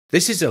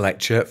This is a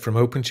lecture from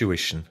Open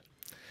Tuition.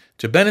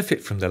 To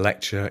benefit from the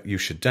lecture, you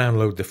should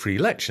download the free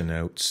lecture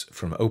notes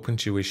from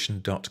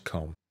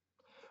opentuition.com.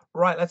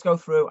 Right, let's go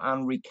through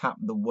and recap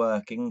the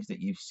workings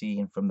that you've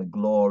seen from the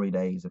glory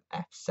days of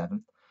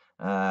F7,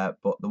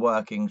 but the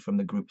workings from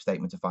the group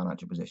statement of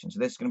financial position. So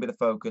this is going to be the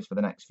focus for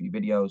the next few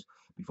videos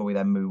before we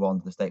then move on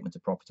to the statement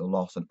of profit or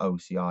loss and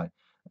OCI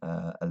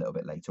a little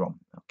bit later on.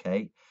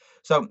 Okay,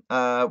 so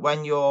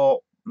when you're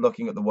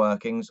looking at the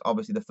workings,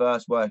 obviously the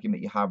first working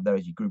that you have there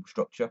is your group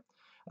structure.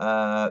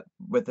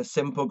 With a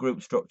simple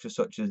group structure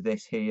such as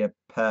this here,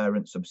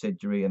 parent,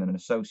 subsidiary and an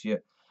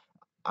associate,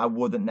 I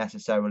wouldn't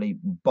necessarily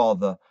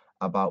bother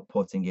about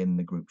putting in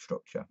the group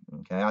structure.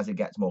 Okay, as it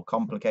gets more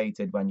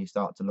complicated, when you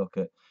start to look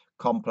at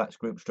complex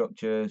group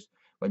structures,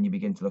 when you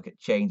begin to look at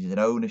changes in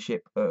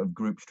ownership of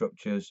group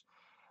structures,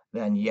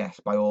 then yes,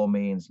 by all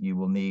means, you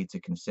will need to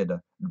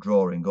consider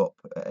drawing up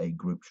a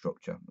group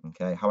structure.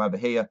 Okay, however,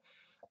 here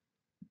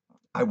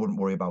I wouldn't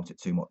worry about it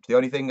too much. The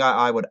only thing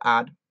I would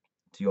add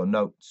to your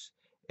notes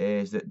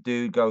is that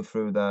do go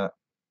through there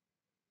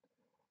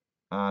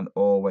and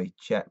always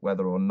check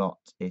whether or not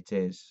it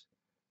is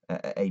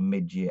a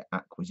mid-year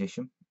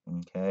acquisition.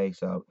 Okay,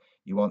 so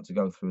you want to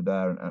go through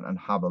there and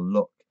have a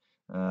look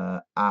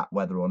at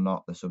whether or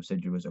not the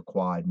subsidiary was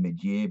acquired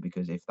mid-year,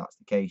 because if that's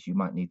the case, you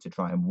might need to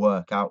try and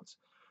work out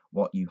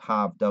what you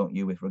have, don't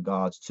you, with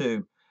regards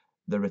to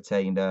the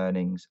retained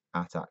earnings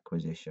at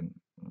acquisition.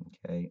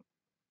 Okay.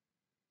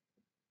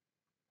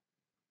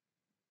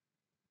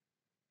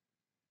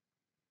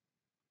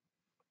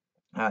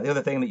 The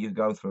other thing that you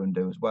go through and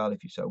do as well,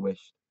 if you so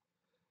wish,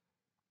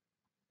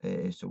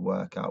 is to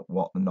work out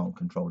what the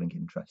non-controlling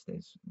interest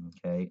is.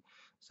 Okay,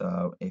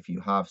 so if you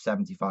have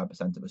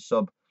 75% of a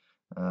sub,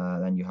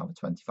 then you have a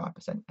 25%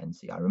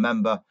 NCI.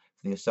 Remember,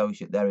 for the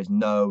associate, there is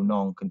no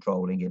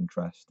non-controlling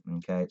interest.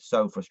 Okay, it's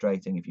so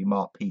frustrating if you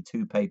mark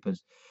P2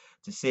 papers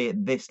to see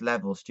at this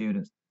level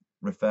students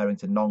referring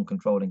to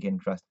non-controlling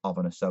interest of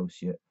an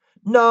associate.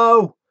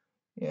 No,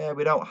 yeah,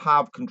 we don't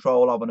have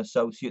control of an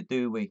associate,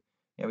 do we?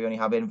 Yeah, we only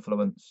have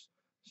influence.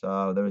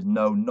 So there is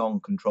no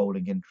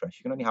non-controlling interest.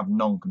 You can only have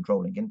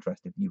non-controlling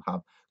interest if you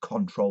have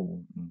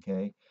control.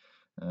 Okay,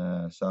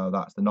 so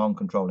that's the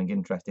non-controlling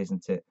interest,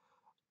 isn't it,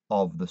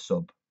 of the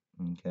sub?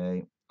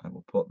 Okay, I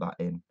will put that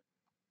in.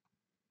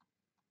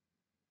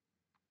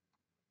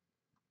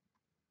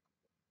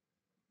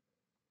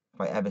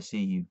 If I ever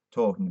see you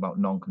talking about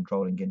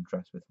non-controlling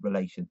interest with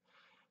relation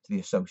to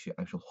the associate,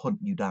 I shall hunt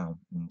you down.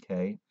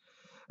 Okay,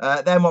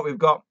 then what we've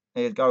got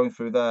is going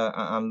through there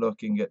and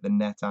looking at the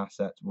net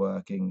assets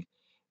working.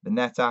 The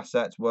net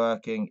assets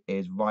working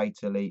is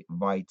vitally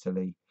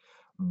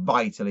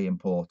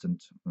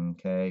important.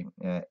 Okay,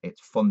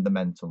 it's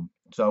fundamental.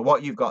 So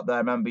what you've got there,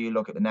 remember, you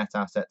look at the net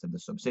assets of the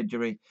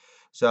subsidiary,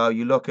 so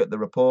you look at the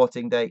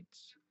reporting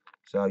dates,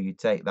 so you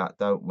take that,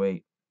 don't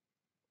we,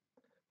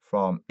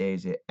 from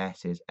is it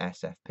S's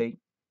SFP,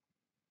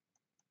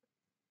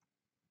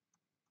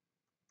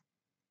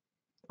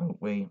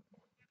 don't we?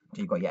 So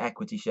you've got your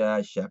equity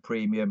shares, share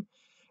premium,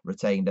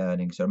 retained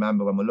earnings. So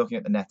remember, when we're looking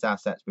at the net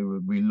assets,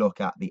 we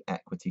look at the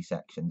equity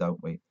section,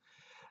 don't we?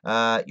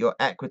 Your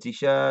equity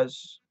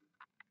shares,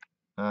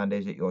 and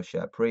is it your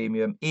share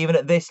premium? Even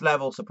at this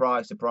level,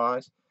 surprise,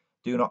 surprise,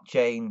 do not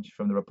change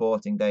from the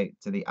reporting date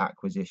to the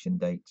acquisition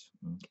date.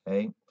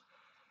 Okay.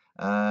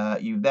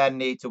 You then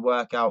need to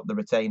work out the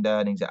retained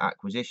earnings at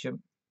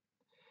acquisition.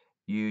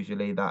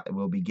 Usually that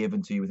will be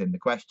given to you within the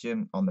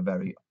question. On the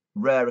very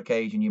rare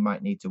occasion, you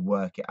might need to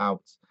work it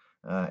out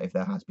if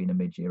there has been a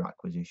mid-year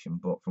acquisition.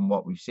 But from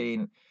what we've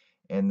seen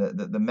in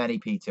the many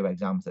P2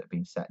 exams that have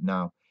been set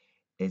now,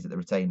 is that the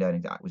retained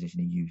earnings at acquisition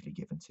are usually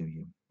given to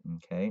you.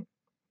 Okay.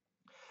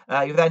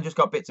 You've then just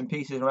got bits and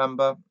pieces.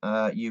 Remember,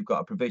 you've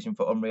got a provision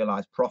for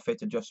unrealized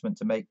profit adjustment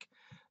to make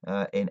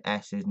in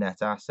S's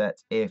net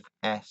assets if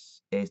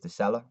S is the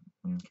seller.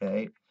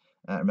 Okay,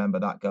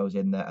 remember that goes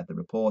in there at the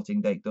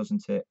reporting date,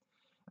 doesn't it?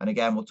 And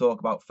again, we'll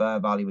talk about fair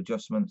value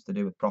adjustments to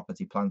do with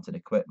property, plant and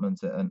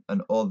equipment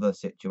and other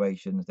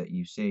situations that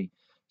you see,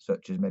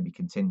 such as maybe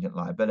contingent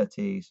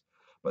liabilities.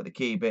 But the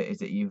key bit is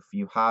that if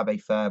you have a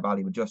fair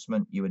value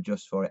adjustment, you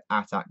adjust for it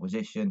at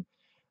acquisition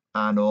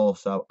and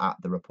also at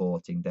the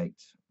reporting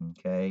date.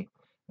 Okay,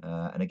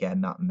 and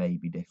again, that may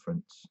be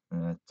different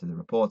to the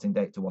reporting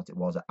date to what it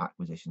was at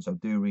acquisition. So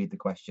do read the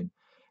question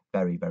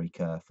very, very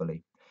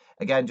carefully.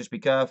 Again, just be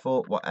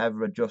careful,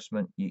 whatever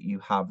adjustment you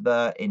have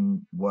there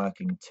in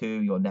working to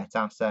your net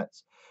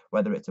assets,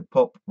 whether it's a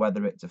PUP,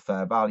 whether it's a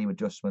fair value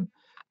adjustment,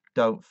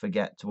 don't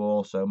forget to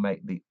also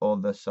make the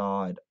other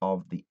side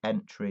of the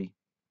entry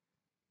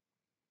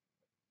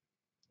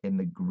in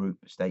the group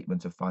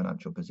statement of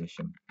financial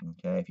position.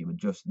 Okay, if you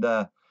adjust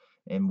there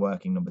in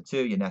working number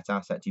 2, your net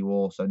assets, you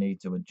also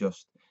need to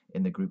adjust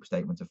in the group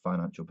statement of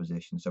financial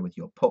position. So with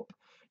your PUP,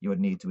 you would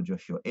need to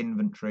adjust your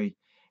inventory.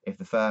 If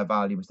the fair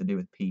value was to do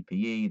with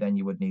PPE, then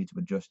you would need to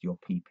adjust your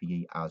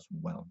PPE as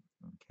well.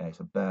 Okay,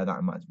 so bear that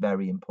in mind. It's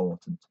very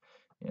important.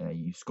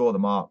 You score the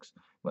marks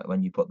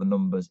when you put the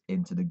numbers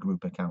into the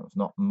group accounts,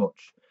 not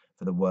much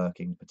for the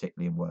working,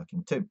 particularly in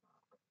working 2.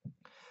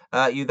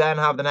 You then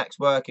have the next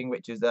working,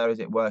 which is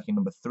working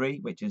number 3,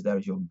 which is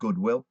your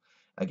goodwill.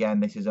 Again,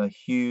 this is a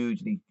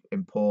hugely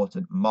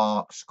important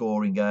mark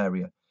scoring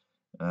area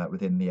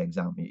within the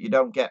exam. You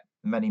don't get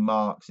many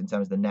marks in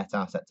terms of the net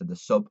asset to the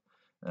sub.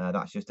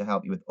 That's just to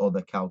help you with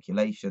other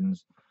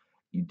calculations.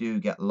 You do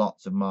get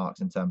lots of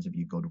marks in terms of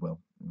your goodwill.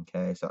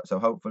 Okay, so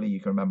hopefully you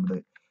can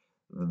remember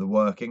the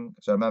working.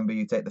 So remember,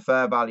 you take the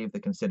fair value of the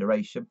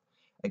consideration.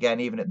 Again,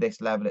 even at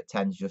this level, it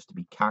tends just to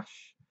be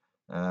cash.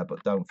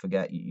 But don't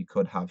forget, you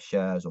could have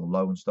shares or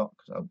loan stock.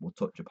 So we'll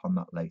touch upon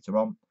that later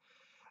on.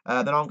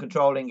 The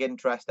non-controlling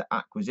interest at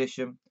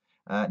acquisition.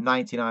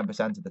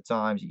 99% of the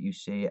times you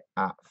see it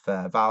at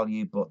fair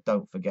value, but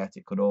don't forget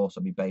it could also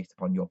be based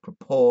upon your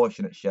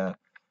proportionate share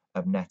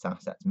of net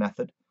assets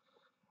method.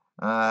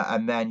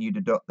 And then you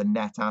deduct the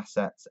net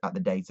assets at the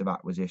date of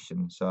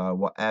acquisition. So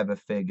whatever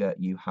figure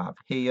you have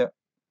here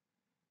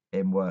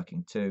in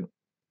working 2,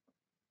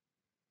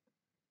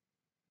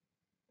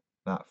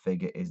 that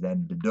figure is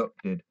then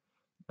deducted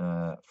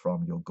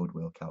from your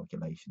goodwill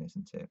calculation,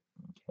 isn't it?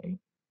 Okay.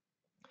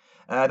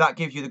 That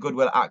gives you the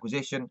goodwill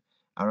acquisition.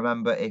 And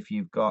remember, if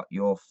you've got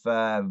your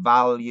fair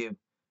value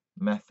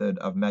method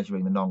of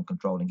measuring the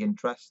non-controlling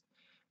interest,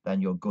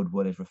 then your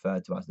goodwill is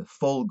referred to as the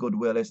full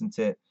goodwill, isn't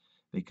it?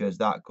 Because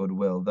that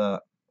goodwill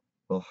that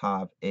will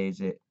have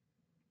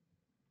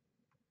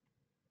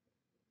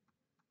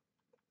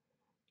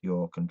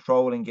your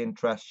controlling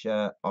interest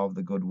share of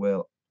the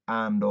goodwill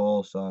and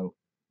also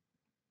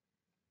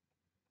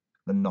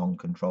the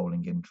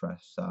non-controlling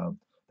interest. So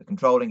the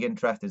controlling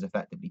interest is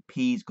effectively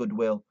P's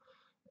goodwill.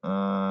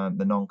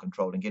 The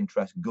non-controlling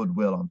interest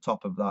goodwill on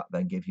top of that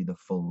then gives you the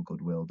full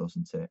goodwill,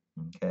 doesn't it?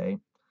 Okay.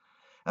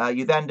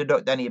 You then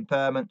deduct any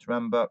impairments.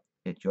 Remember,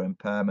 it's your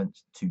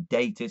impairments to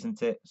date,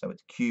 isn't it? So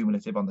it's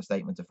cumulative on the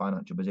statement of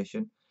financial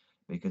position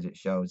because it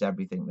shows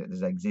everything that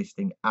is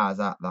existing as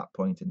at that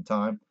point in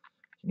time.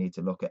 You need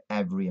to look at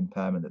every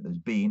impairment that there's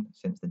been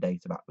since the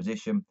date of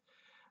acquisition.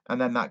 And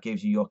then that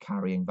gives you your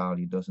carrying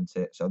value, doesn't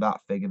it? So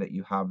that figure that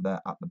you have there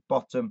at the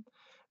bottom,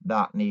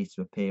 that needs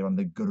to appear on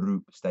the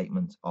group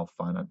statement of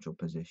financial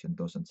position,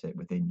 doesn't it,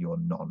 within your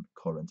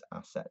non-current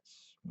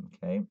assets.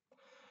 Okay.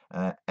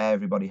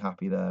 Everybody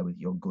happy there with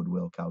your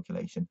goodwill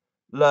calculation?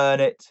 Learn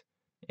it.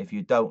 If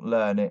you don't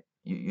learn it,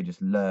 you're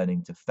just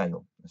learning to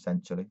fail,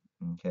 essentially.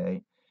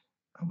 Okay.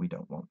 And we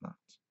don't want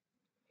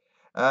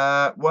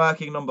that.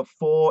 Working number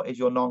 4 is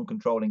your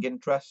non-controlling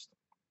interest.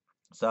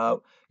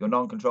 So your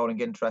non-controlling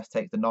interest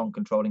takes the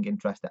non-controlling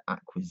interest at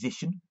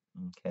acquisition.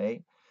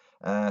 Okay.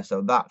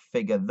 So that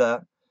figure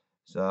there.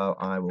 So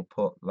I will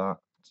put that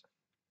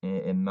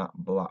in that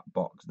black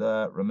box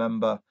there.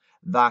 Remember,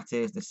 that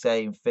is the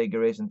same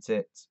figure, isn't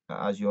it,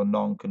 as your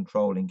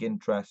non-controlling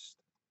interest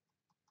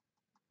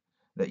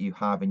that you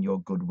have in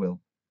your goodwill.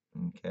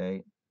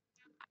 Okay.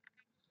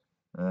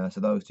 So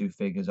those two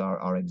figures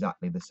are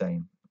exactly the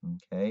same.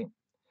 Okay.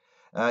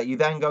 You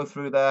then go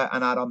through there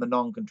and add on the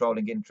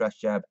non-controlling interest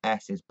share of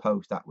S's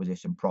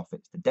post-acquisition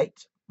profits to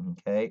date.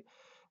 Okay.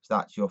 So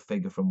that's your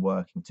figure from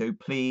working 2.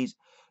 Please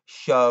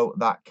show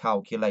that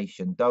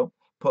calculation. Don't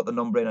put the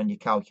number in on your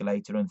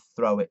calculator and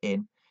throw it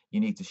in. You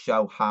need to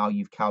show how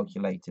you've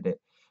calculated it.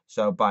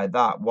 So by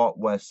that, what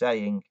we're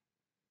saying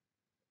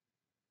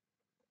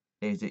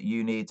is that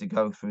you need to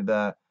go through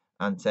there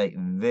and take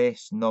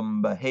this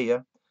number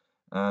here.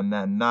 And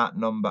then that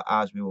number,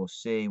 as we will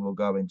see, will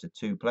go into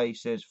 2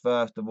 places.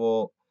 First of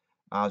all,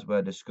 as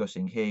we're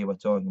discussing here, we're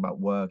talking about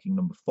working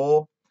number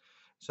 4.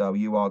 So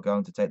you are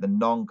going to take the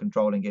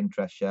non-controlling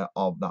interest share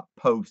of that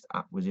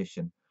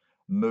post-acquisition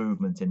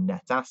movement in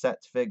net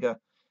assets figure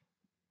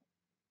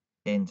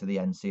into the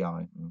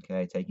NCI,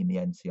 okay, taking the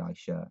NCI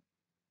share.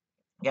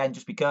 Again,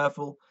 just be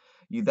careful.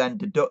 You then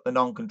deduct the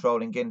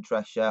non-controlling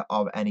interest share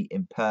of any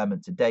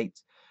impairment to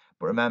date.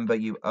 But remember,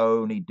 you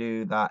only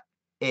do that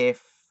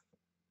if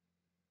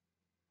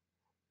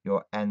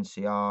your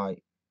NCI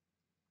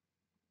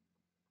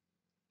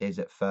is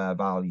at fair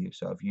value.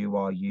 So if you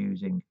are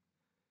using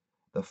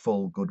the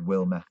full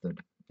goodwill method,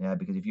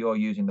 because if you're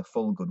using the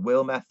full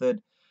goodwill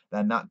method,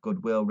 then that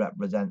goodwill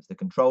represents the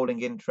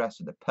controlling interest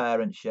of the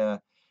parent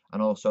share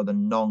and also the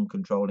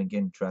non-controlling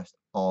interest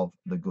of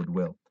the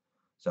goodwill.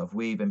 So if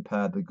we've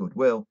impaired the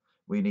goodwill,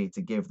 we need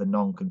to give the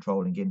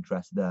non-controlling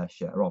interest their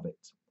share of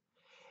it.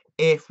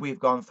 If we've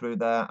gone through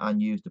there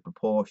and used the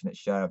proportionate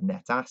share of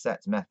net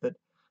assets method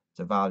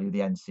to value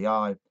the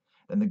NCI,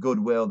 then the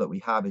goodwill that we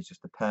have is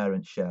just the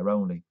parent share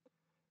only.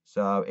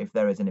 So if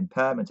there is an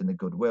impairment in the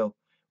goodwill,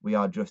 we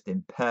are just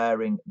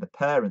impairing the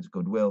parent's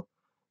goodwill.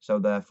 So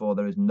therefore,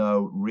 there is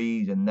no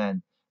reason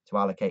then to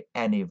allocate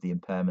any of the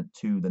impairment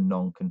to the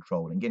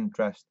non-controlling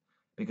interest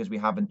because we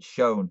haven't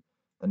shown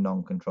the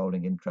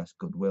non-controlling interest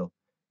goodwill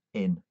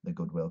in the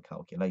goodwill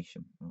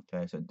calculation.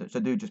 Okay, so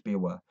do just be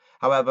aware.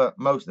 However,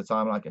 most of the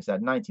time, like I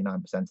said, 99%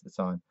 of the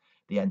time,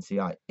 the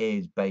NCI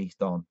is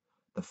based on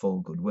the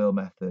full goodwill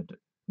method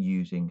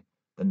using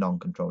the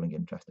non-controlling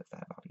interest at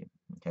fair value.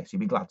 Okay, so you'll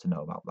be glad to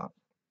know about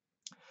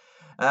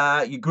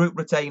that. Your group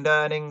retained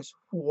earnings.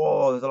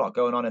 Whoa, there's a lot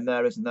going on in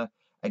there, isn't there?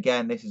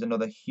 Again, this is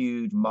another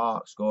huge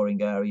mark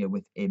scoring area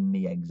within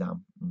the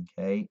exam.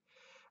 Okay.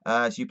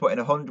 So you put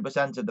in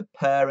 100% of the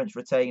parents'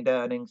 retained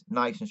earnings,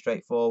 nice and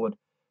straightforward.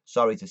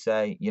 Sorry to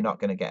say, you're not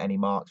going to get any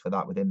marks for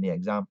that within the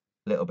exam.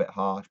 A little bit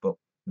harsh, but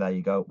there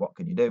you go. What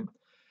can you do?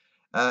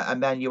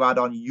 And then you add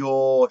on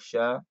your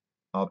share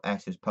of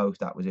S's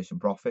post-acquisition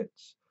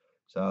profits.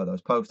 So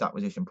those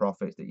post-acquisition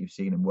profits that you've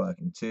seen in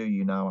working 2,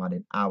 you now add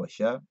in our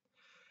share.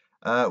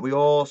 We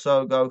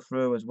also go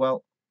through as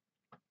well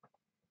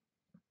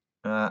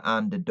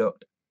and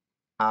deduct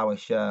our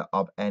share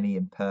of any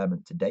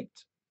impairment to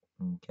date.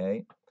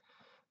 Okay.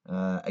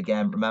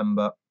 Again,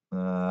 remember,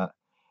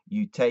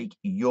 you take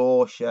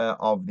your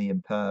share of the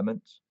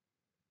impairment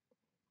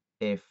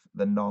if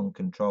the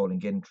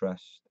non-controlling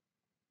interest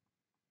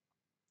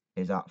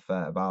is at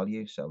fair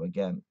value. So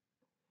again,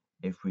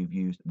 if we've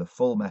used the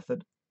full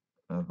method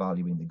of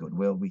valuing the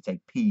goodwill, we take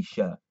P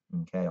share,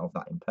 okay, of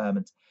that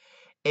impairment.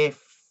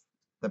 If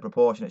the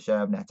proportionate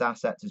share of net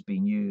assets has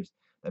been used,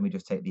 then we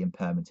just take the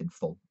impairment in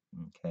full.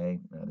 Okay,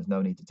 there's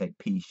no need to take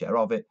P share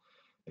of it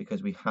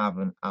because we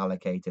haven't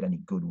allocated any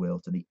goodwill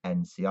to the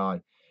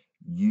NCI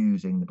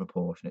using the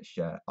proportionate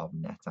share of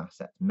net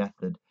assets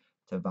method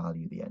to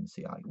value the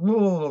NCI.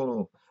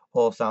 Whoa,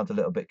 all sounds a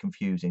little bit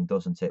confusing,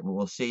 doesn't it? But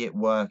we'll see it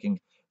working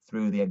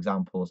through the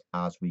examples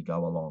as we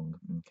go along.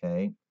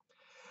 Okay.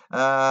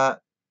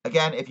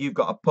 Again, if you've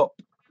got a put,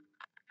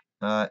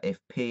 if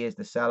P is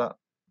the seller,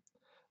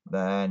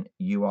 then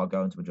you are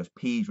going to adjust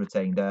P's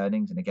retained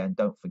earnings. And again,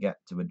 don't forget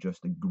to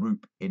adjust the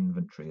group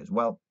inventory as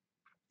well.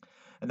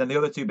 And then the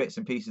other 2 bits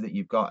and pieces that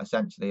you've got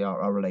essentially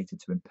are related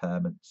to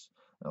impairments,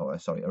 or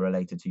sorry, are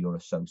related to your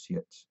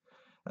associates.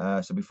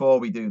 So before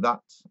we do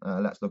that,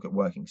 let's look at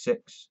working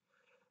 6.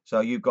 So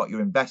you've got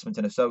your investment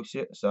in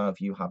associate. So if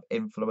you have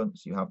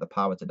influence, you have the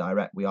power to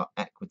direct. We are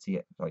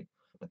equity, sorry,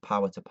 the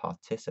power to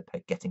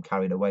participate, getting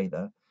carried away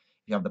there.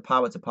 If you have the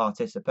power to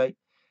participate,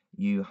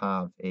 you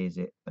have, is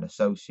it an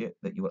associate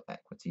that you will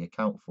equity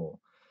account for?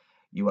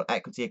 You will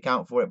equity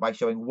account for it by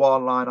showing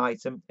one line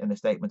item in the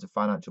statement of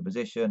financial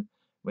position,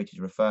 which is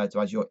referred to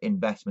as your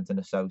investment in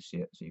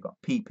associate. So you've got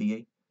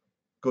PPE,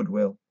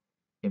 goodwill,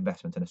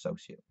 investment in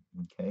associate.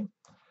 Okay.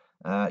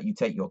 You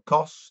take your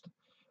cost,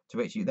 to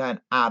which you then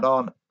add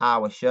on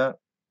our share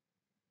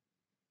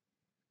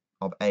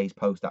of A's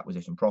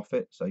post-acquisition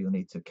profit. So you'll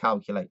need to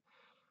calculate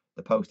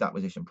the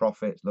post-acquisition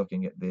profits,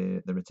 looking at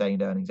the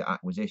retained earnings at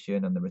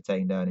acquisition and the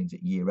retained earnings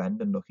at year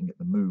end and looking at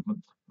the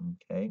movement.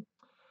 Okay.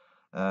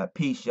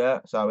 P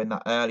share, so in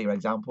that earlier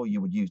example,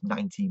 you would use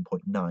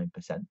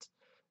 19.9%.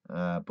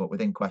 But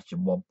within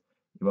question 1,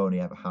 you only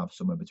ever have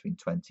somewhere between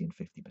 20 and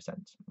 50%.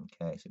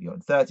 Okay, so if you're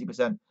on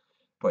 30%,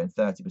 put in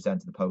 30%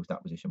 of the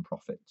post-acquisition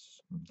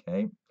profits.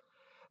 Okay.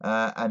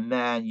 And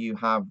then you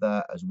have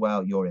there as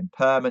well your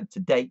impairment to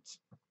date.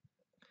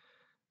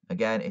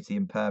 Again, it's the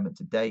impairment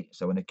to date,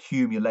 so an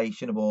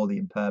accumulation of all the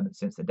impairments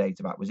since the date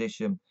of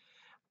acquisition,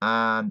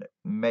 and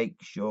make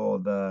sure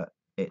that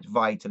it's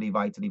vitally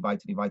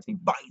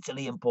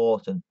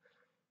important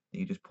that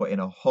you just put in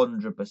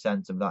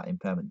 100% of that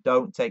impairment.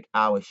 Don't take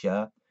our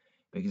share,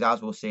 because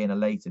as we'll see in a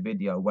later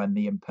video, when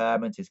the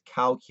impairment is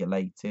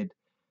calculated,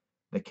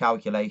 the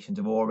calculations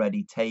have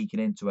already taken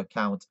into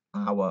account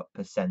our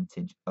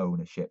percentage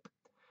ownership.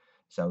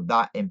 So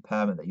that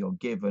impairment that you're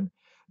given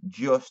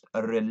just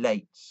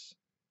relates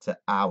to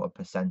our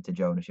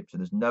percentage ownership. So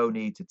there's no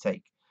need to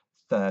take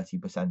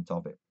 30%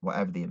 of it.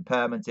 Whatever the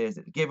impairment is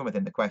that's given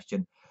within the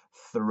question,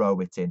 throw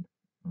it in.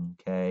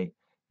 Okay.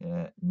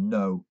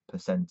 No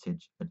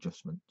percentage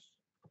adjustments.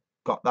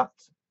 Got that?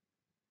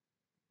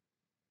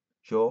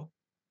 Sure.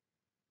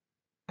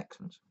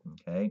 Excellent.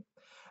 Okay.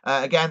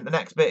 Again, the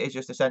next bit is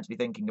just essentially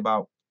thinking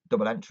about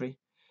double entry.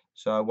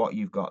 So what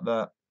you've got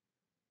there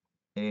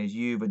is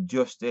you've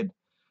adjusted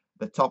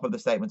the top of the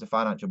statement of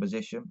financial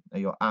position,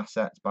 your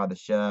assets, by the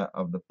share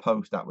of the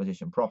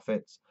post-acquisition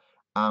profits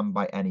and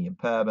by any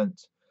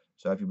impairment.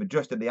 So if you've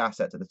adjusted the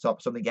assets at the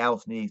top, something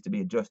else needs to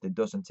be adjusted,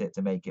 doesn't it,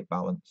 to make it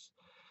balance?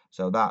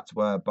 So that's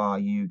whereby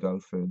you go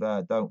through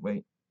there, don't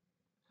we?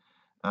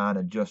 And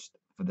adjust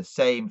for the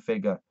same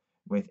figure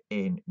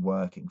within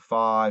working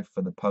 5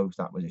 for the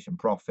post-acquisition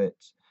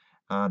profits,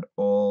 and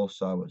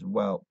also as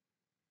well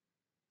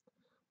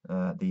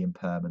the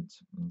impairment.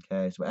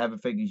 Okay, so whatever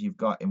figures you've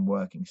got in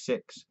working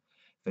 6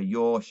 for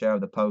your share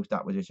of the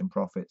post-acquisition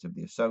profits of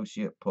the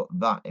associate, put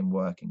that in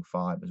working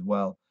 5 as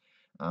well.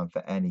 And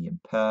for any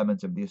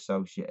impairment of the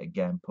associate,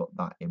 again, put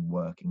that in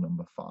working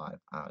number 5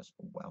 as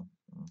well.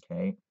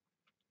 Okay,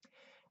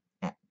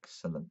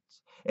 excellent.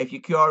 If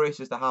you're curious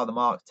as to how the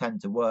marks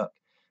tend to work,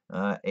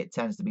 it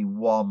tends to be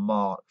 1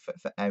 mark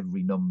for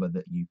every number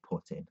that you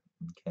put in.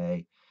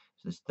 Okay,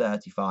 so there's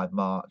 35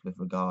 marks with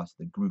regards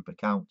to the group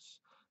accounts.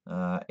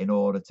 In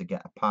order to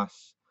get a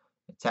pass,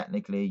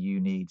 technically you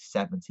need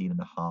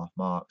 17.5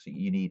 marks. So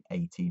you need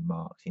 18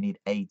 marks. You need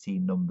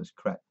 18 numbers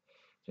correct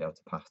to be able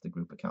to pass the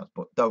group accounts.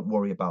 But don't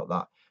worry about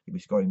that. You'll be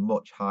scoring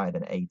much higher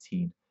than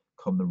 18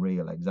 come the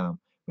real exam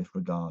with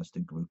regards to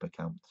group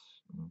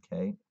accounts.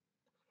 Okay.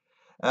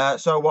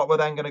 So what we're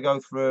then going to go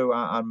through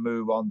and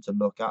move on to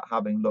look at,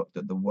 having looked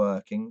at the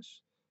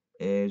workings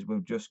is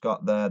we've just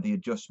got the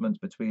adjustments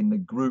between the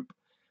group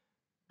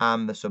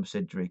and the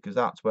subsidiary, because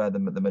that's where the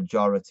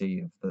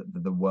majority of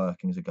the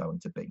workings are going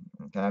to be.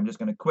 Okay, I'm just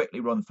going to quickly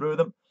run through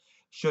them.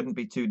 Shouldn't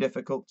be too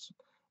difficult.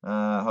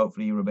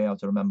 Hopefully you will be able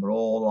to remember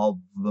all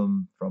of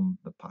them from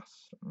the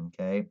past.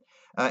 Okay,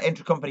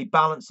 intracompany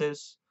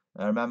balances.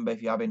 Remember,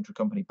 if you have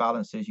intracompany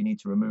balances, you need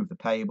to remove the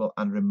payable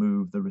and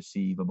remove the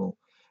receivable.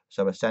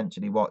 So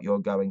essentially what you're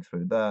going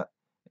through there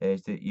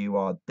is that you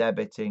are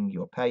debiting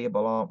your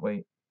payable, aren't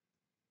we?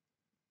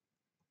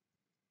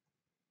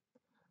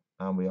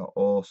 And we are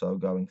also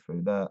going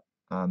through that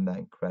and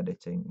then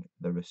crediting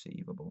the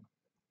receivable.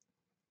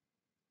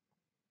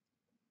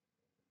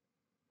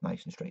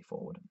 Nice and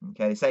straightforward.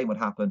 Okay, the same would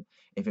happen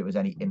if it was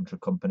any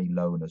intracompany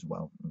loan as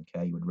well.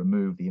 Okay, you would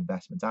remove the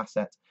investment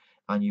asset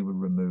and you would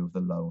remove the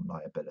loan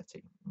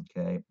liability.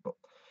 Okay, but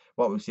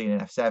what we've seen in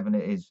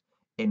F7 is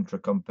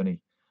intracompany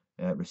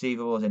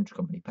receivables,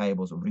 intracompany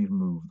payables, we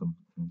remove them.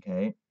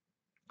 Okay.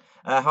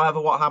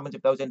 However, what happens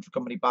if those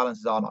intracompany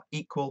balances are not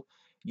equal?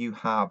 You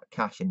have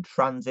cash in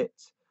transit.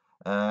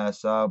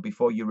 So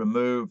before you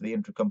remove the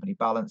intracompany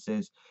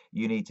balances,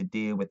 you need to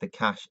deal with the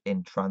cash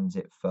in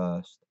transit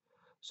first.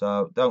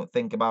 So don't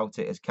think about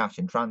it as cash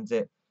in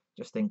transit.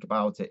 Just think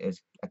about it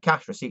as a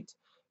cash receipt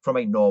from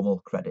a normal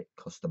credit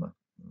customer.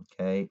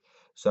 Okay.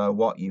 So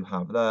what you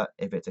have there,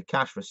 if it's a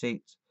cash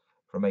receipt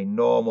from a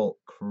normal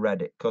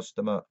credit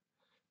customer,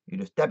 you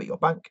just debit your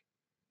bank.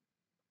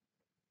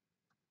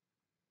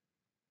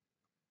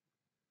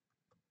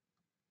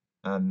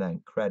 And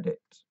then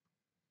credit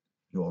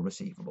your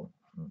receivable.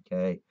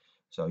 Okay,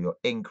 so you're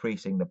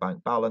increasing the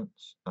bank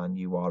balance and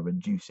you are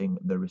reducing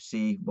the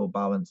receivable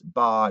balance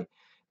by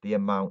the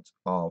amount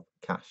of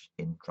cash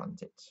in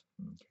transit.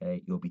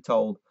 Okay, you'll be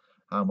told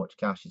how much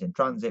cash is in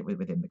transit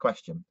within the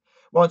question.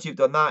 Once you've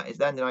done that, it's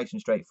then nice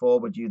and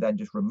straightforward. You then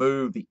just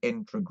remove the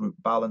intra-group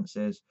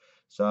balances,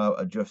 so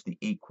adjust the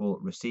equal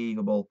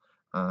receivable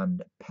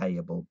and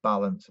payable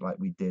balance like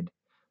we did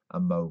a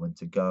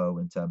moment ago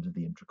in terms of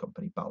the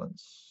intracompany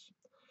balance.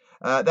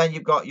 Then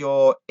you've got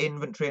your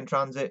inventory in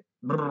transit.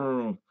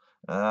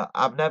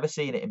 I've never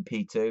seen it in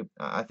P2.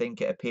 I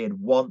think it appeared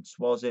once,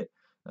 was it?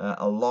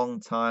 A long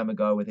time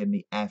ago within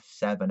the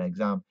F7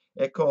 exam.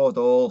 It caused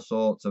all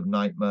sorts of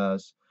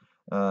nightmares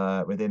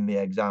within the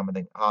exam. I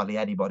think hardly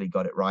anybody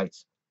got it right.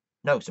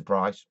 No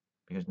surprise,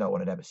 because no one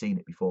had ever seen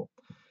it before.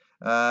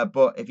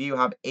 But if you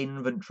have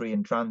inventory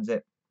in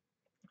transit,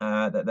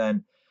 that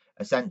then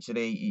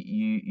essentially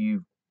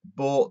you've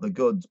bought the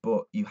goods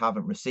but you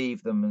haven't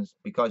received them, and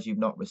because you've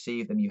not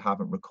received them you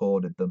haven't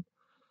recorded them,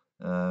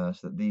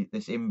 so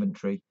this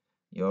inventory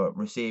you're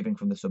receiving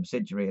from the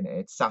subsidiary and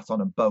it's sat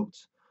on a boat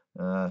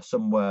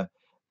somewhere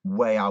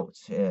way out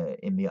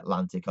in the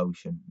Atlantic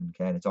Ocean.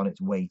 Okay, and it's on its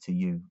way to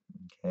you.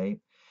 Okay,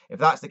 if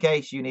that's the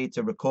case, you need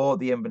to record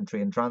the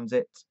inventory in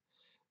transit,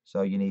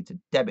 so you need to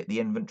debit the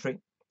inventory,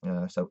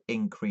 so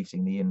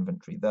increasing the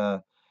inventory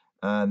there.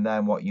 And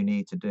then what you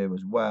need to do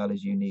as well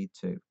is you need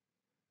to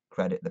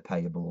credit the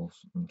payables.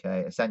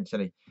 Okay,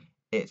 essentially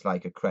it's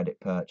like a credit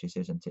purchase,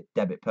 isn't it?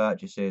 Debit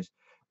purchases,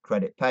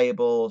 credit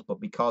payables,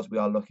 but because we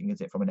are looking at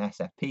it from an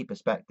SFP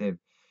perspective,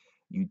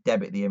 you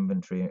debit the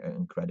inventory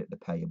and credit the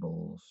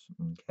payables.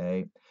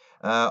 Okay,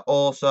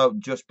 also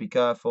just be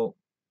careful,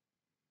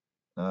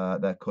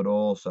 there could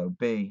also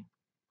be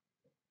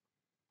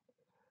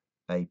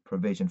a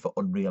provision for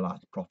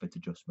unrealized profit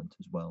adjustment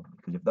as well,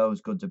 because if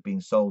those goods have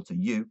been sold to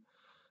you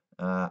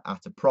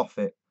at a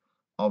profit,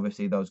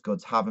 obviously those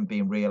goods haven't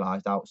been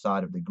realized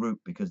outside of the group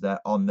because they're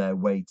on their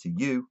way to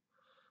you,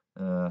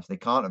 so they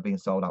can't have been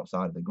sold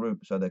outside of the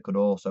group. So there could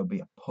also be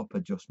a PUP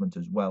adjustment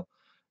as well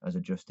as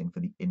adjusting for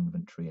the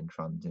inventory in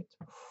transit.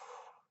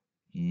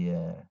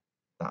 Yeah,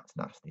 that's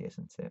nasty,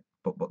 isn't it?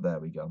 But there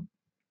we go.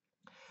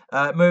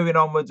 Moving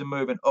onwards and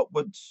moving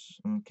upwards.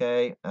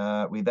 Okay,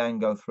 we then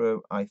go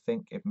through, I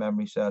think if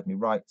memory serves me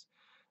right,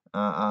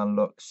 and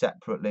look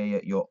separately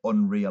at your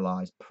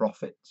unrealized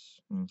profits.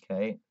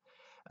 Okay,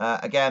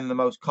 again, the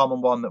most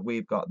common one that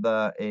we've got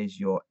there is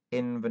your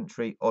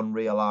inventory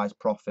unrealized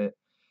profit.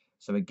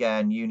 So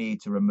again, you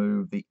need to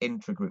remove the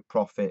intragroup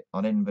profit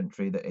on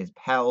inventory that is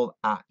held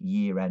at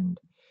year end.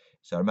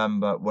 So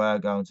remember, we're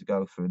going to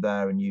go through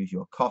there and use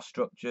your cost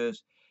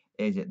structures.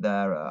 Is it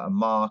there a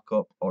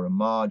markup or a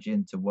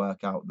margin to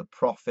work out the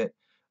profit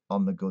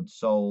on the goods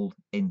sold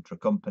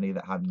intra-company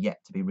that have yet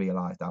to be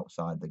realized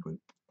outside the group?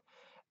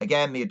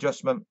 Again, the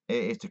adjustment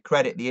is to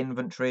credit the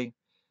inventory.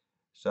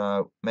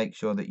 So make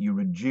sure that you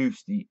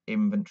reduce the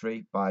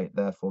inventory by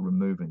therefore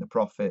removing the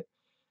profit.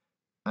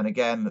 And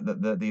again,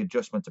 the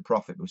adjustment to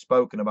profit we've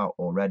spoken about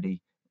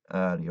already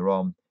earlier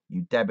on.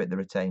 You debit the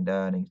retained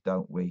earnings,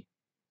 don't we?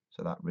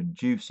 So that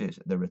reduces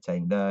the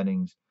retained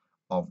earnings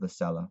of the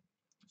seller.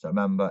 So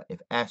remember,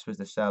 if S was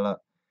the seller,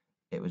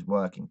 it was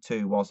working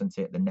to, wasn't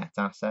it, the net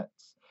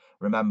assets?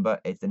 Remember,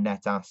 it's the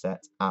net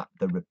assets at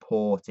the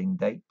reporting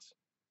date.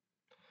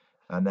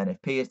 And then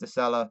if P is the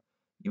seller,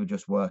 you're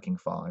just working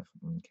 5.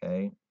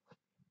 Okay.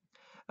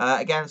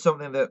 Again,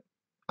 something that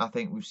I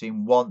think we've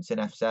seen once in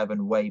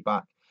F7 way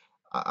back.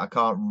 I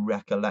can't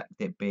recollect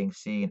it being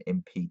seen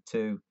in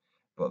P2.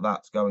 but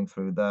that's going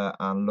through there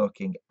and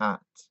looking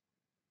at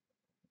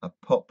a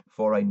PUP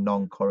for a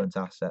non-current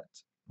asset.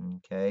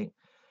 Okay.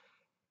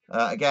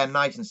 Again,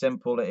 nice and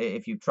simple.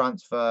 If you've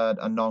transferred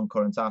a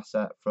non-current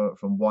asset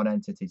from one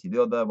entity to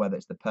the other, whether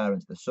it's the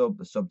parent to the sub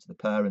to the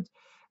parent,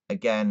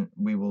 again,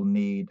 we will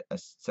need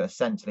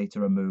essentially to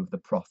remove the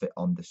profit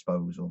on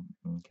disposal.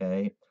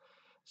 Okay.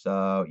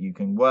 So you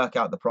can work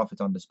out the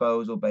profit on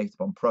disposal based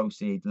upon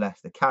proceeds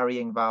less the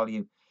carrying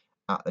value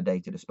at the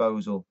date of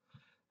disposal.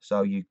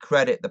 So you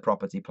credit the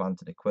property,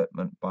 plant and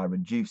equipment by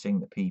reducing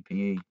the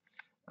PPE.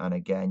 And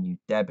again, you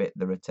debit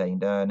the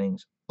retained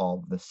earnings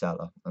of the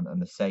seller,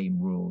 and the same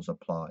rules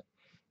apply.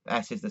 If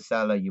S is the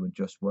seller, you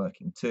adjust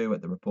working 2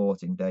 at the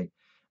reporting date,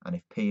 and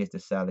if P is the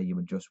seller, you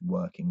adjust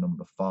working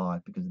number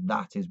 5, because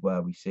that is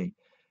where we see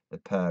the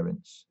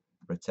parent's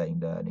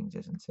retained earnings,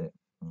 isn't it?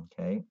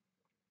 Okay.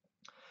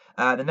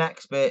 The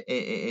next bit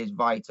is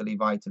vitally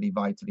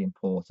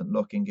important,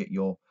 looking at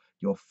your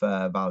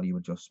fair value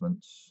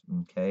adjustments.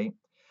 Okay.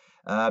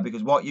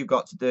 Because what you've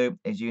got to do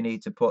is you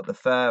need to put the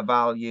fair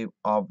value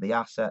of the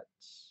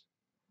assets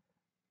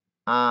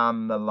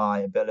and the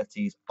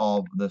liabilities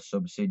of the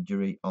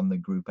subsidiary on the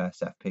group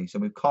SFP. So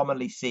we've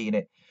commonly seen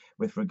it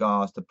with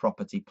regards to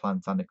property,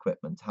 plant and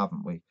equipment,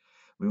 haven't we?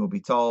 We will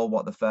be told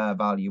what the fair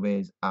value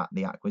is at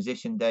the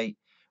acquisition date.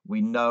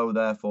 We know,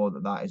 therefore,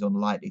 that that is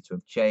unlikely to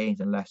have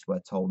changed unless we're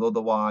told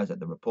otherwise at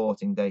the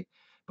reporting date.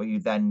 But you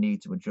then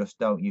need to adjust,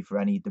 don't you, for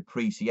any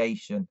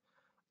depreciation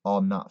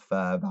on that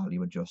fair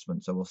value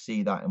adjustment. So we'll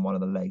see that in one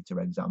of the later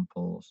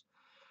examples.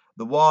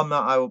 The one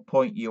that I will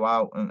point you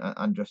out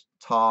and just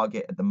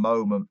target at the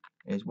moment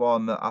is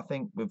one that I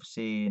think we've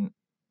seen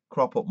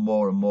crop up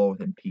more and more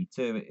within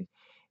P2,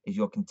 is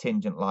your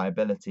contingent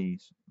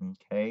liabilities.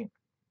 Okay.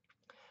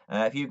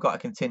 If you've got a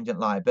contingent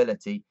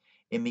liability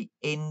in the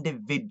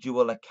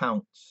individual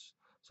accounts,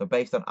 so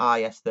based on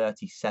IS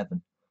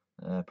 37,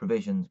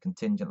 provisions,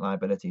 contingent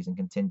liabilities and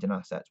contingent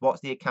assets,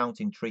 what's the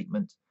accounting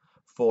treatment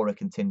for a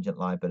contingent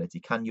liability?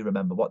 Can you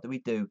remember? What do we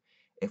do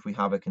if we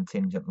have a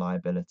contingent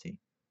liability?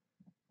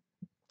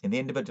 In the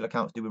individual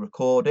accounts, do we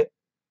record it?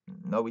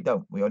 No, we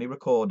don't. We only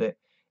record it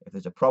if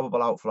there's a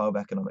probable outflow of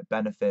economic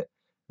benefit.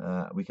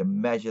 We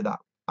can measure that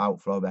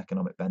outflow of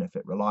economic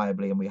benefit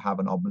reliably, and we have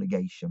an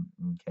obligation.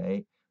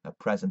 Okay, a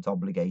present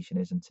obligation,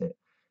 isn't it?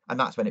 And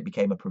that's when it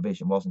became a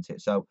provision, wasn't it?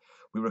 So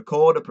we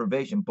record a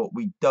provision, but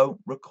we don't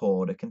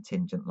record a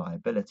contingent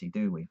liability,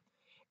 do we?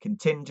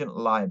 Contingent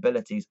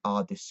liabilities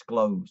are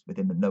disclosed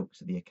within the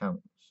notes of the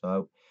account.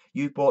 So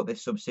you've bought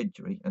this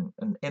subsidiary,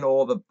 and in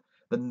all the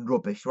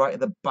rubbish right at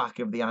the back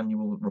of the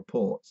annual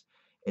reports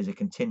is a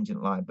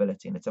contingent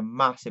liability, and it's a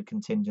massive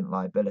contingent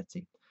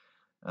liability.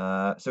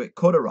 So it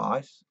could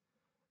arise,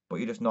 but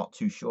you're just not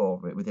too sure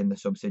of it within the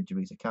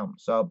subsidiary's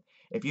account. So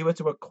if you were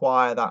to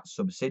acquire that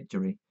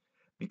subsidiary,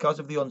 because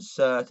of the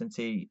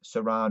uncertainty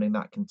surrounding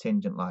that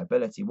contingent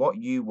liability, what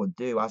you would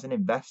do as an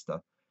investor,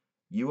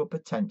 you would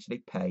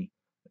potentially pay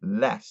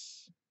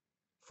less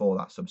for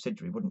that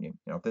subsidiary, wouldn't you?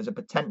 You know, if there's a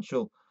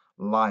potential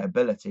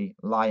liability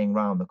lying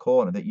around the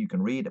corner that you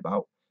can read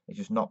about, it's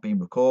just not being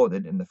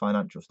recorded in the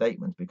financial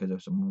statements because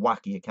of some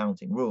wacky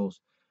accounting rules,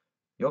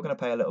 you're going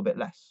to pay a little bit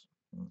less.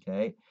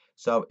 Okay,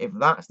 so if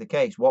that's the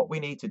case, what we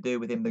need to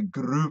do within the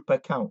group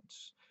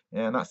accounts,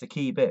 and that's the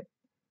key bit,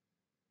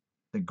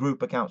 the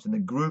group accounts, and the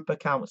group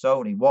accounts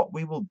only, what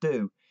we will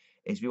do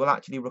is we will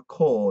actually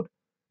record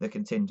the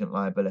contingent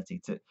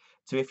liability to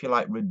if you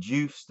like,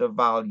 reduce the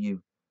value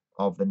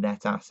of the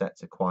net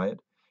assets acquired,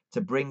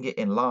 to bring it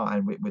in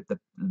line with the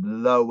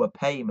lower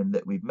payment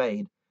that we've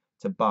made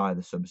to buy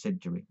the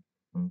subsidiary.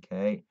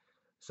 Okay,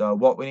 so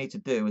what we need to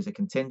do is a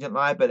contingent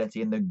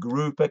liability in the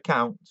group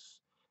accounts,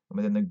 and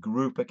within the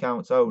group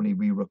accounts only,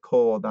 we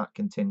record that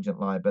contingent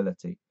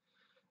liability.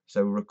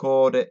 So we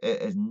record it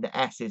as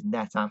S's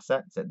net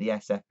assets at the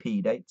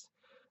SFP date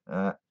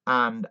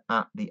and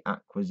at the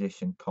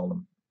acquisition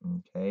column.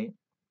 Okay.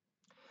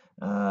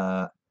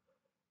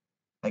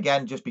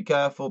 Again, just be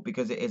careful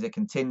because it is a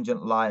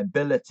contingent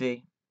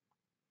liability.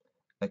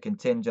 A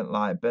contingent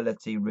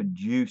liability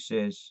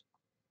reduces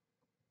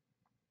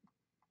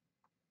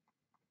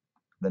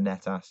the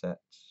net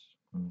assets.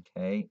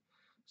 Okay.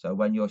 So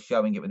when you're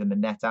showing it within the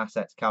net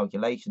assets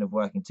calculation of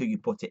working 2, you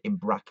put it in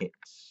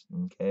brackets.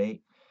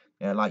 Okay.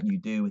 Like you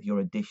do with your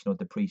additional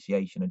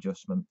depreciation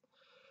adjustment.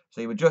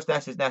 So you adjust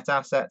S's net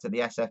assets at the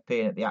SFP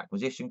and at the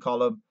acquisition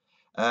column.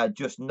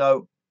 Just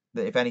note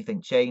that if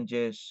anything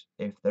changes,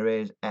 if there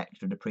is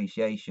extra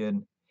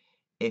depreciation,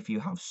 if you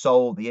have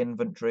sold the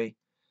inventory,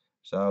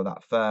 so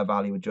that fair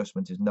value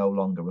adjustment is no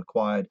longer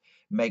required,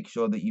 make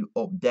sure that you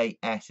update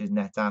S's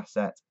net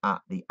assets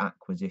at the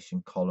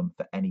acquisition column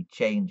for any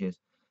changes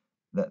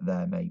that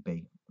there may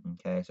be.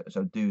 Okay,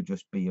 so do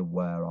just be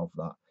aware of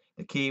that.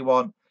 The key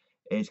one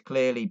is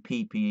clearly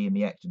PPE and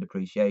the extra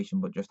depreciation,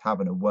 but just have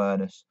an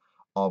awareness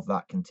of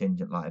that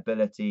contingent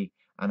liability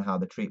and how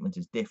the treatment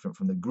is different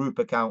from the group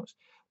accounts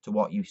to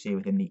what you see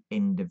within the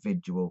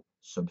individual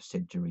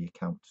subsidiary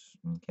accounts.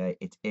 Okay,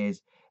 it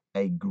is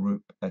a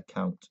group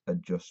account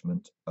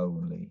adjustment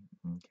only.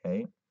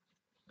 Okay.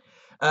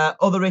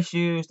 Other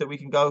issues that we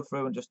can go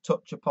through and just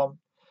touch upon.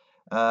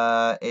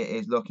 It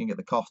is looking at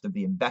the cost of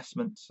the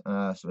investment,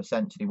 so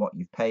essentially what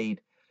you've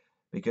paid,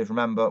 because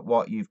remember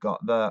what you've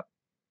got there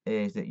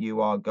is that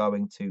you are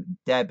going to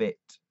debit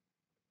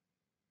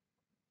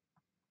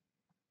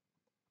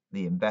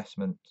the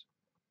investment.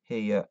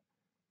 Here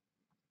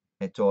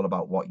it's all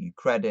about what you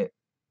credit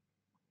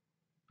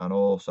and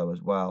also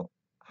as well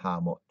how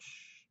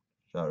much.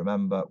 So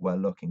remember we're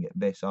looking at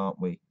this, aren't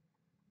we,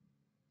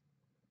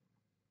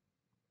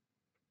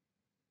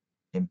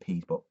 in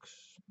P's books.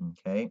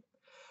 Okay,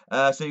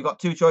 so you've got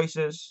two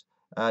choices.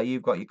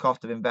 You've got your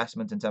cost of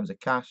investment in terms of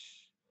cash.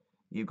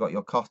 You've got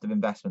your cost of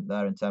investment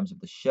there in terms of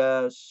the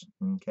shares.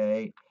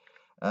 Okay,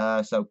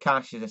 so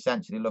cash is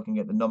essentially looking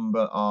at the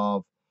number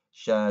of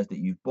shares that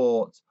you've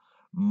bought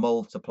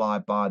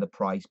multiplied by the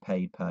price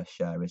paid per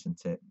share,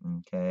 isn't it?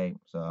 Okay,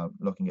 so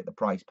looking at the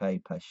price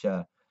paid per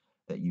share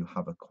that you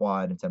have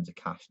acquired in terms of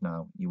cash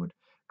now, you would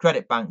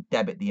credit bank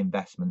debit the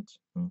investment.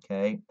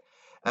 Okay,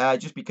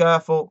 just be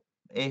careful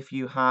if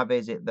you have,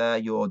 is it there,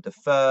 your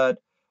deferred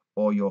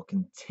or your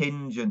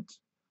contingent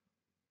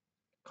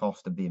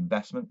cost of the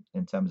investment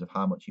in terms of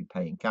how much you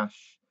pay in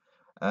cash.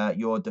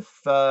 Your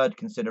deferred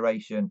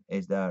consideration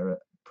is their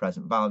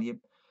present value.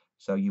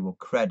 So you will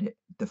credit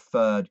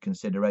deferred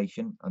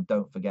consideration, and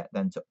don't forget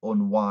then to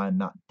unwind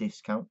that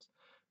discount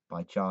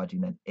by charging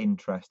then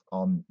interest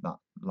on that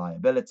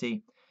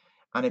liability.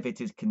 And if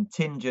it is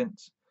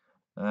contingent,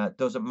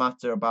 doesn't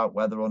matter about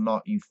whether or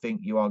not you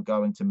think you are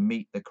going to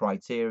meet the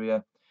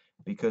criteria,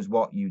 because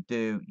what you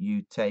do,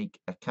 you take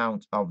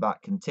account of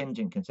that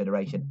contingent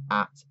consideration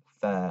at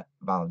fair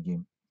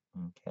value.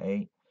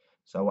 Okay,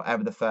 so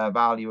whatever the fair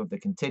value of the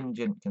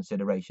contingent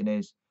consideration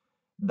is,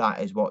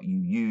 that is what you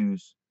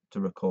use to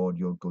record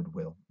your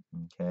goodwill.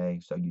 Okay,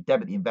 so you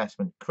debit the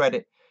investment,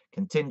 credit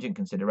contingent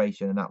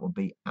consideration, and that will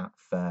be at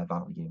fair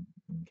value.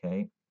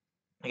 Okay,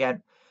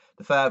 again,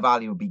 the fair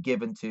value will be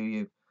given to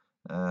you.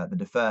 The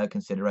deferred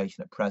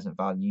consideration at present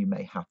value, you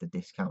may have to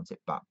discount it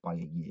back by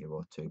a year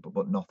or two,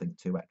 but nothing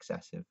too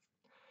excessive.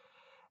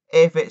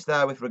 If it's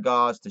there with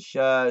regards to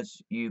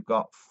shares, you've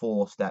got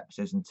 4 steps,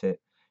 isn't it?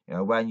 You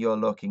know, when you're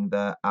looking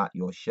there at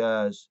your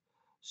shares,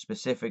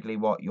 specifically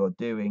what you're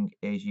doing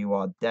is you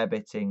are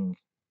debiting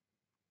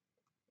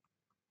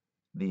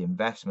the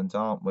investment,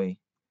 aren't we?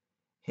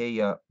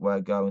 Here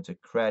we're going to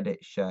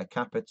credit share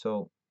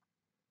capital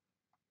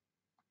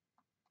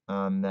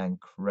and then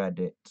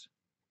credit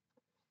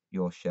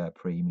your share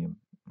premium.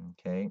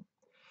 Okay,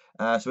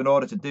 so in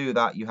order to do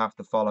that, you have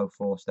to follow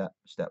 4 steps.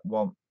 Step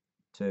 1,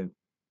 2,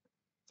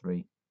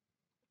 3,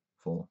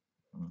 4.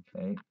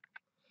 Okay,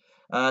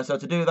 so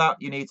to do that,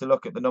 you need to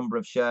look at the number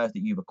of shares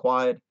that you've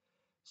acquired.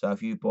 So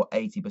if you bought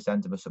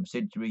 80% of a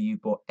subsidiary, you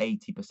bought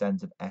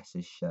 80% of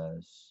S's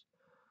shares.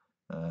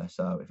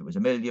 So if it was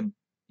 1 million,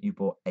 you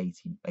bought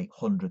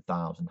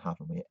 800,000,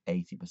 haven't we?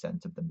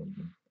 80% of the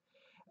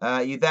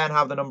million. You then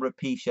have the number of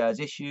P shares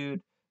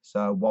issued.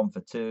 So 1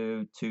 for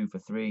 2, 2 for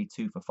 3,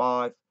 2 for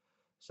 5.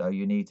 So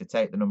you need to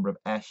take the number of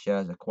S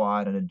shares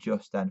acquired and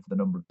adjust then for the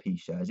number of P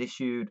shares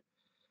issued.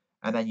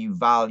 And then you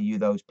value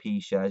those P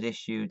shares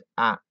issued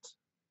at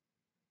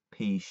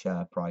P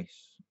share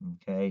price.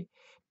 Okay,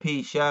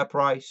 P share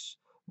price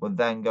will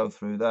then go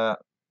through there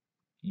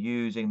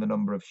using the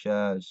number of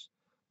shares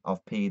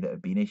of P that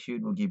have been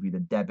issued will give you the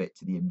debit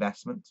to the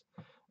investment,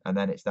 and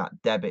then it's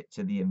that debit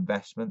to the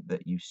investment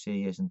that you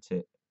see, isn't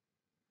it,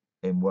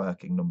 in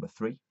working number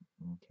 3.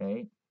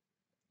 Okay,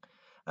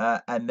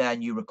 and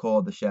then you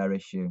record the share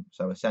issue.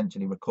 So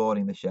essentially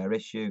recording the share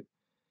issue,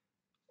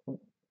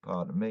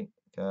 pardon me,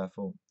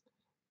 careful,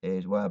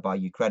 is whereby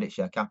you credit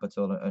share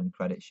capital and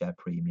credit share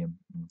premium.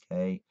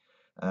 Okay,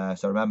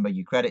 so remember,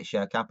 you credit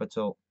share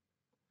capital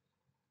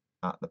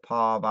at the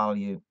par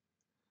value,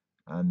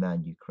 and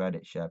then you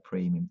credit share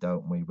premium,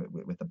 don't we,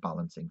 with the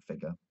balancing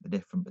figure, the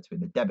difference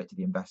between the debit to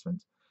the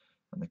investment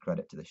and the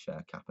credit to the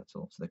share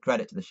capital. So the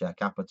credit to the share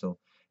capital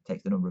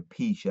takes the number of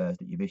P shares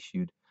that you've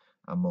issued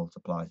and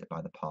multiplies it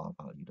by the par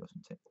value,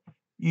 doesn't it?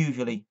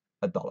 Usually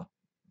 $1.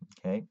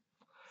 Okay.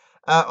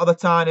 Other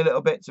tiny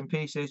little bits and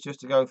pieces just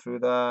to go through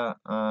there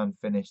and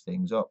finish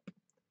things up.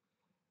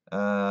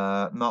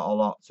 Not a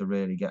lot to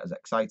really get us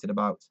excited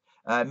about.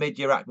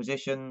 Mid-year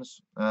acquisitions.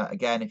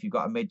 Again, if you've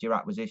got a mid-year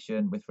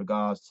acquisition with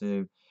regards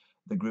to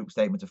the group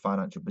statement of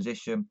financial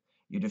position,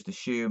 you just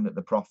assume that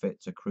the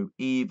profits accrue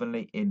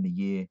evenly in the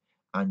year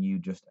and you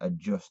just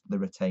adjust the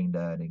retained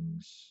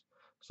earnings.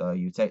 So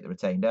you take the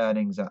retained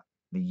earnings at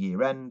the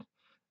year end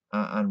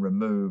and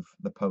remove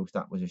the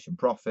post-acquisition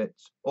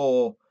profits,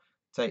 or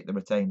take the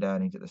retained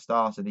earnings at the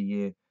start of the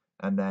year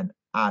and then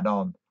add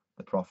on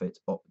the profit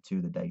up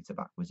to the date of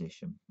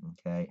acquisition,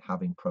 okay,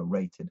 having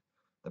prorated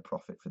the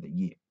profit for the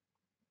year.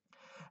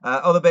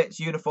 Other bits,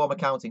 uniform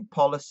accounting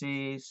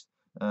policies.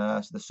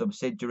 So the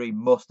subsidiary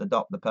must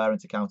adopt the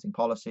parent accounting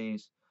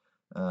policies.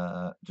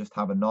 Just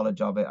have a knowledge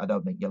of it. I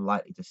don't think you're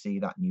likely to see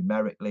that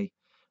numerically.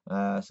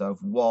 So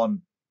if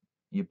one,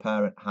 your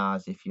parent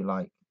has, if you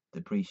like,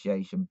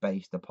 depreciation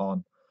based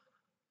upon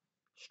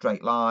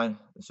straight line,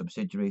 the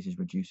subsidiaries is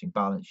reducing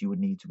balance, you would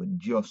need to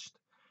adjust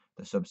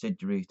the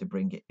subsidiaries to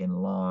bring it in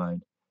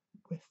line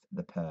with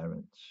the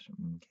parents.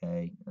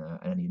 Okay,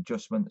 and any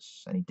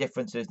adjustments, any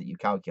differences that you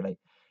calculate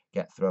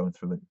get thrown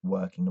through a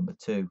working number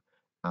 2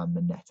 and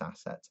the net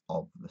assets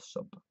of the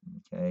sub.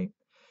 Okay,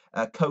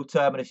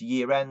 coterminous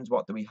year ends,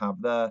 what do we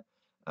have there?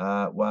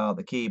 Well,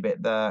 the key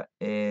bit there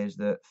is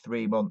that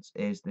 3 months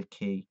is the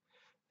key.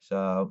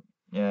 So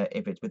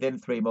if it's within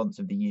 3 months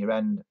of the year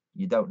end,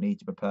 you don't need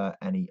to prepare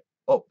any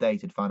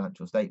updated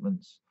financial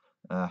statements.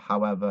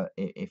 However,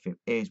 if it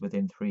is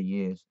within 3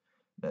 years,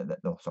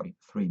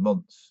 3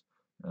 months,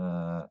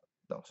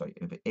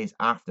 if it is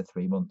after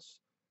 3 months,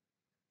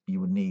 you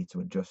would need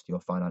to adjust your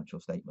financial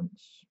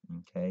statements.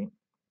 Okay,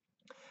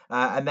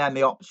 and then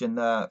the option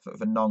there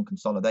for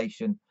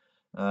non-consolidation.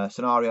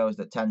 Scenarios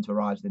that tend to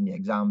arise in the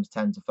exams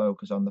tend to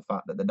focus on the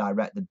fact that the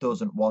director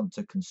doesn't want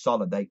to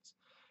consolidate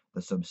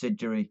the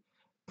subsidiary,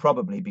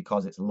 probably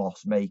because it's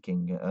loss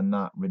making, and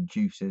that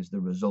reduces the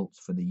results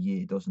for the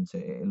year, doesn't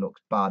it? It looks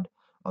bad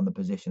on the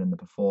position and the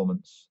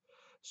performance.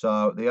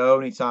 So the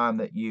only time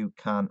that you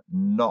can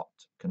not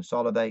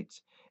consolidate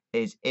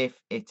is if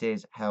it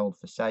is held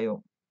for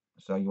sale.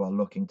 So you are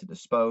looking to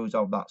dispose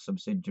of that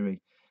subsidiary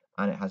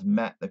and it has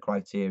met the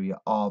criteria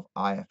of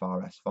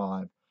IFRS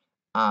 5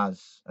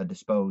 as a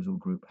disposal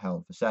group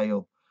held for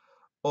sale,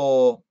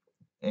 or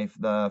if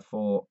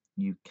therefore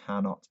you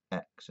cannot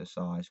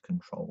exercise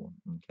control.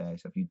 Okay,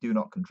 so if you do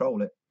not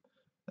control it,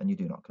 then you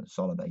do not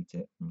consolidate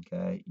it.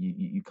 Okay,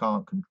 you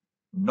can't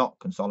not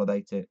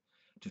consolidate it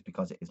just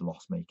because it is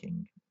loss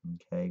making.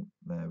 Okay,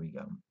 there we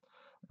go.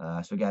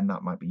 So again,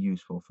 that might be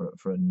useful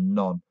for a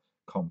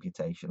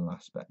non-computational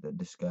aspect, the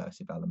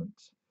discursive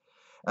elements.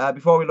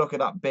 Before we look at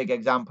that big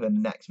example in the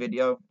next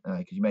video,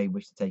 because you may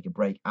wish to take a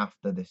break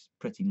after this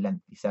pretty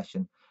lengthy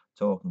session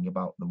talking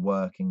about the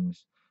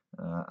workings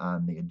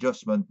and the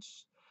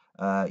adjustments,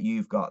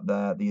 you've got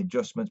the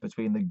adjustments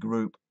between the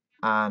group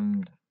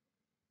and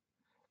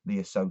the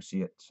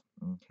associate.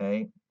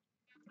 Okay,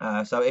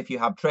 so if you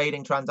have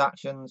trading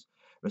transactions,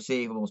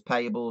 receivables,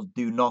 payables,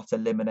 do not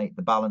eliminate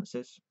the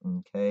balances.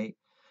 Okay,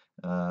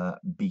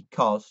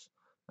 because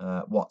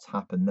what's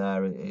happened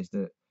there is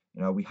that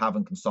we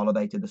haven't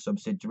consolidated the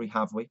subsidiary,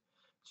 have we?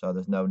 So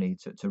there's no need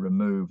to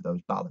remove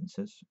those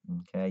balances.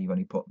 Okay, you've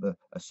only put the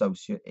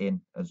associate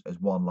in as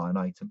one line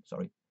item.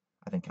 Sorry,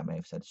 I think I may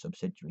have said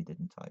subsidiary,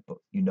 didn't I? But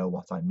you know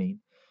what I mean.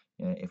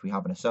 If we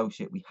have an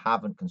associate, we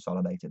haven't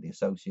consolidated the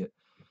associate,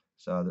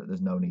 so that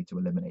there's no need to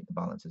eliminate the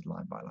balances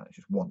line by line. It's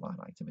just one line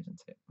item,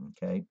 isn't it?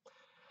 Okay,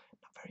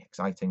 not very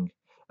exciting.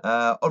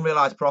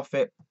 Unrealized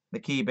profit. The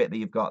key bit that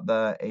you've got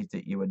there is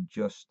that you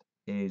adjust,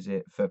 is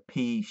it for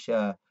P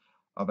share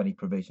of any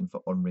provision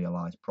for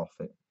unrealized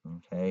profit.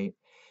 Okay,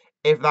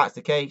 if that's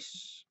the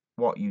case,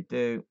 what you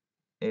do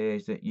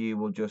is that you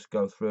will just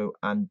go through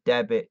and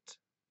debit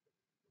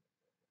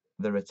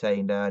the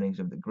retained earnings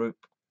of the group.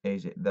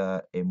 Is it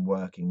there in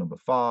working number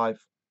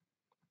 5?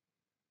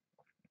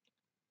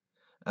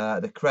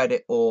 The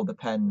credit all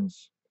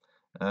depends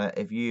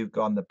if you've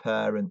gone the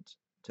parent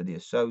to the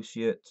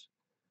associate,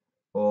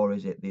 or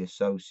is it the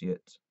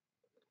associate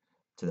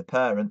to the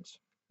parent.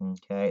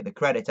 Okay, the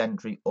credit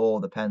entry all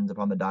depends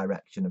upon the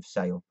direction of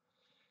sale,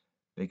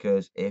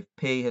 because if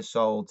P has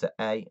sold to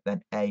A,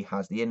 then A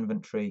has the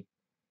inventory.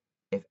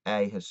 If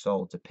A has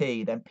sold to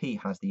P, then P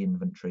has the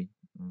inventory.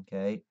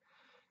 Okay,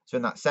 so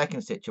in that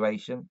second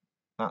situation,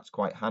 that's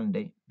quite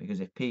handy, because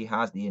if P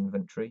has the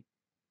inventory,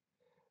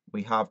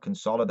 we have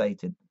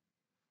consolidated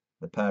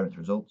the parent's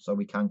result, so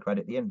we can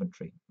credit the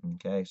inventory.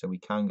 Okay, so we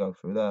can go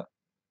through that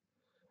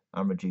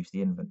and reduce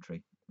the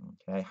inventory.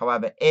 Okay,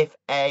 however, if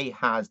A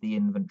has the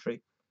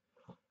inventory,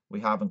 we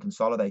haven't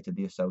consolidated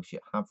the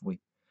associate, have we?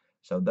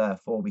 So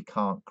therefore we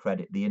can't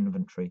credit the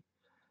inventory.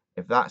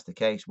 If that's the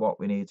case, what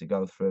we need to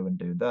go through and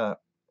do there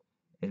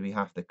is we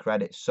have to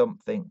credit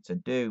something to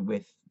do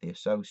with the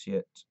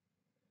associate.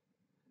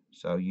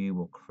 So you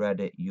will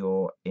credit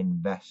your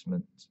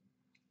investment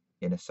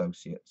in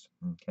associates.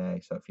 Okay,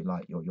 so if you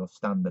like, your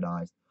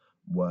standardized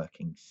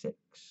working 6.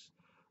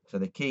 So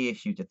the key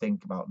issue to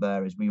think about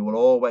there is we will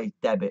always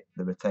debit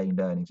the retained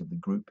earnings of the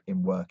group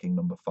in working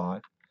number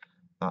 5.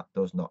 That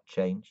does not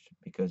change,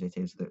 because it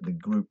is the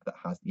group that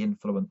has the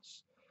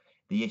influence.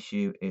 The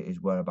issue is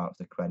whereabouts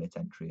the credit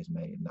entry is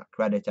made, and that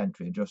credit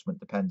entry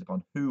adjustment depends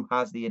upon who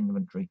has the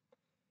inventory.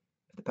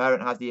 If the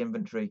parent has the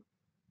inventory,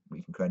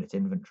 we can credit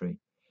inventory.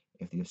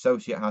 If the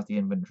associate has the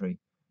inventory,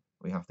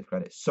 we have to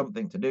credit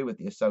something to do with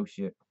the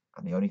associate,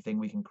 and the only thing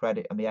we can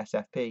credit on the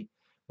SFP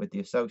with the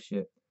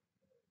associate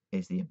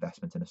is the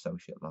investment in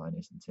associate line,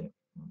 isn't it?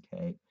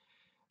 Okay,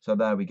 so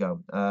there we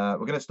go. We're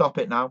going to stop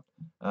it now.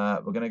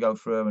 We're going to go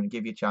through and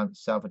give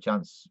yourself a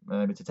chance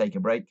maybe to take a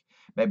break,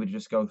 maybe to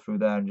just go through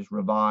there and just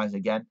revise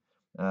again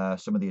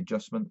some of the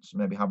adjustments,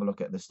 maybe have a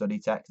look at the study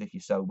text if you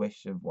so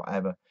wish, of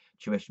whatever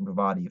tuition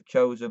provider you've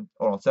chosen,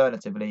 or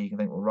alternatively you can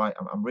think, well, right,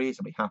 I'm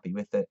reasonably happy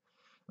with it.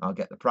 I'll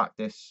get the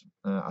practice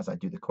as I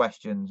do the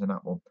questions, and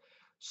that will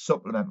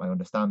supplement my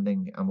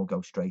understanding, and we'll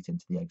go straight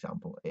into the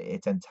example.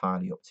 It's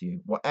entirely up to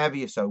you. Whatever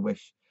you so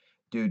wish,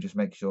 do just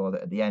make sure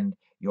that at the end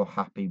you're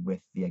happy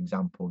with the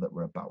example that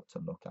we're about to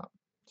look at.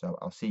 So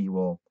I'll see you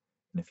all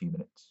in a few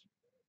minutes.